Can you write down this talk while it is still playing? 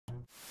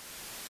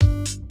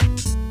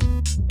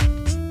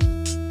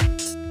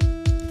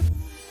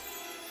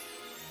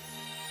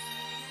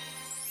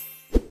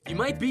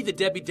might be the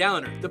Debbie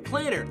Downer, the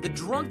planner, the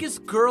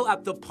drunkest girl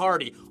at the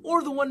party,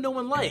 or the one no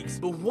one likes.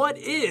 But what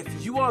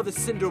if you are the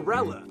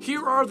Cinderella?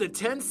 Here are the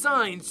 10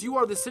 signs you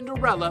are the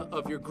Cinderella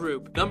of your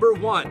group. Number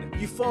 1,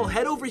 you fall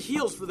head over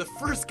heels for the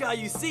first guy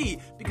you see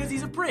because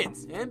he's a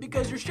prince and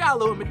because you're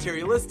shallow and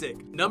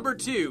materialistic. Number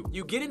 2,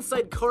 you get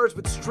inside cars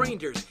with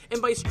strangers,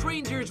 and by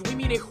strangers we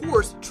mean a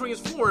horse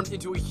transformed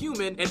into a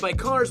human, and by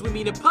cars we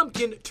mean a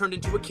pumpkin turned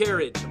into a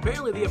carrot.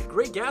 Apparently they have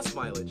great gas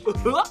mileage.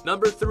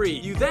 Number 3,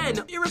 you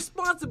then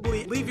irresponsibly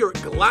leave your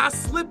glass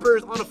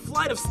slippers on a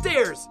flight of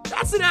stairs.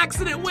 That's an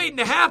accident waiting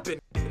to happen.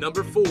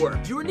 Number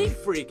 4, you're a neat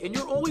freak and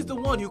you're always the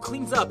one who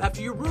cleans up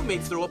after your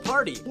roommates throw a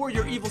party, or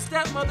your evil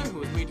stepmother,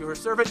 who is mean to her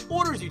servant,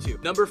 orders you to.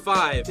 Number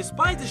 5,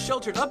 despite the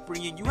sheltered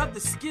upbringing, you have the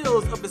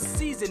skills of a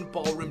seasoned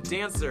ballroom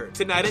dancer.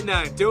 Tonight at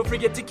 9, don't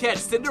forget to catch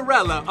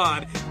Cinderella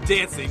on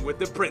Dancing with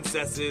the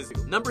Princesses.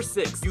 Number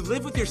 6, you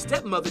live with your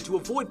stepmother to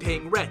avoid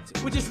paying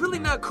rent, which is really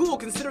not cool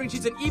considering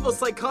she's an evil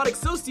psychotic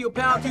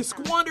sociopath who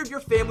squandered your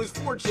family's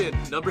fortune.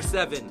 Number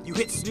 7, you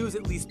hit snooze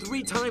at least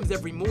 3 times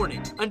every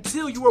morning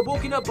until you are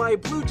woken up by a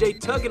blue jay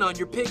tugging on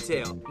your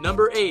pigtail.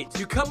 Number 8,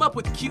 you come up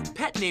with cute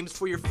pet names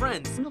for your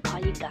friends,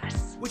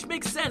 which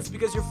makes sense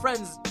because your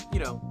friends,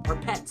 are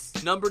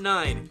pets. Number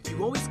 9,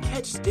 you always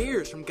catch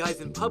stares from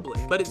guys in public,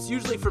 but it's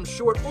usually from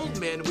short old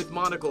men with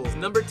monocles.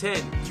 Number 10,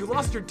 you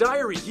lost your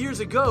diary years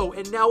ago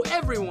and now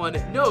everyone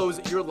knows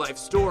your life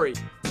story.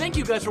 Thank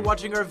you guys for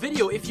watching our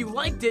video. If you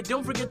liked it,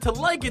 don't forget to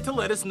like it to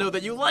let us know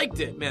that you liked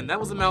it. Man, that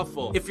was a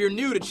mouthful. If you're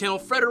new to Channel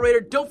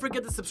Frederator, don't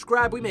forget to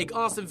subscribe. We make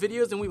awesome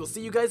videos and we will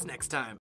see you guys next time.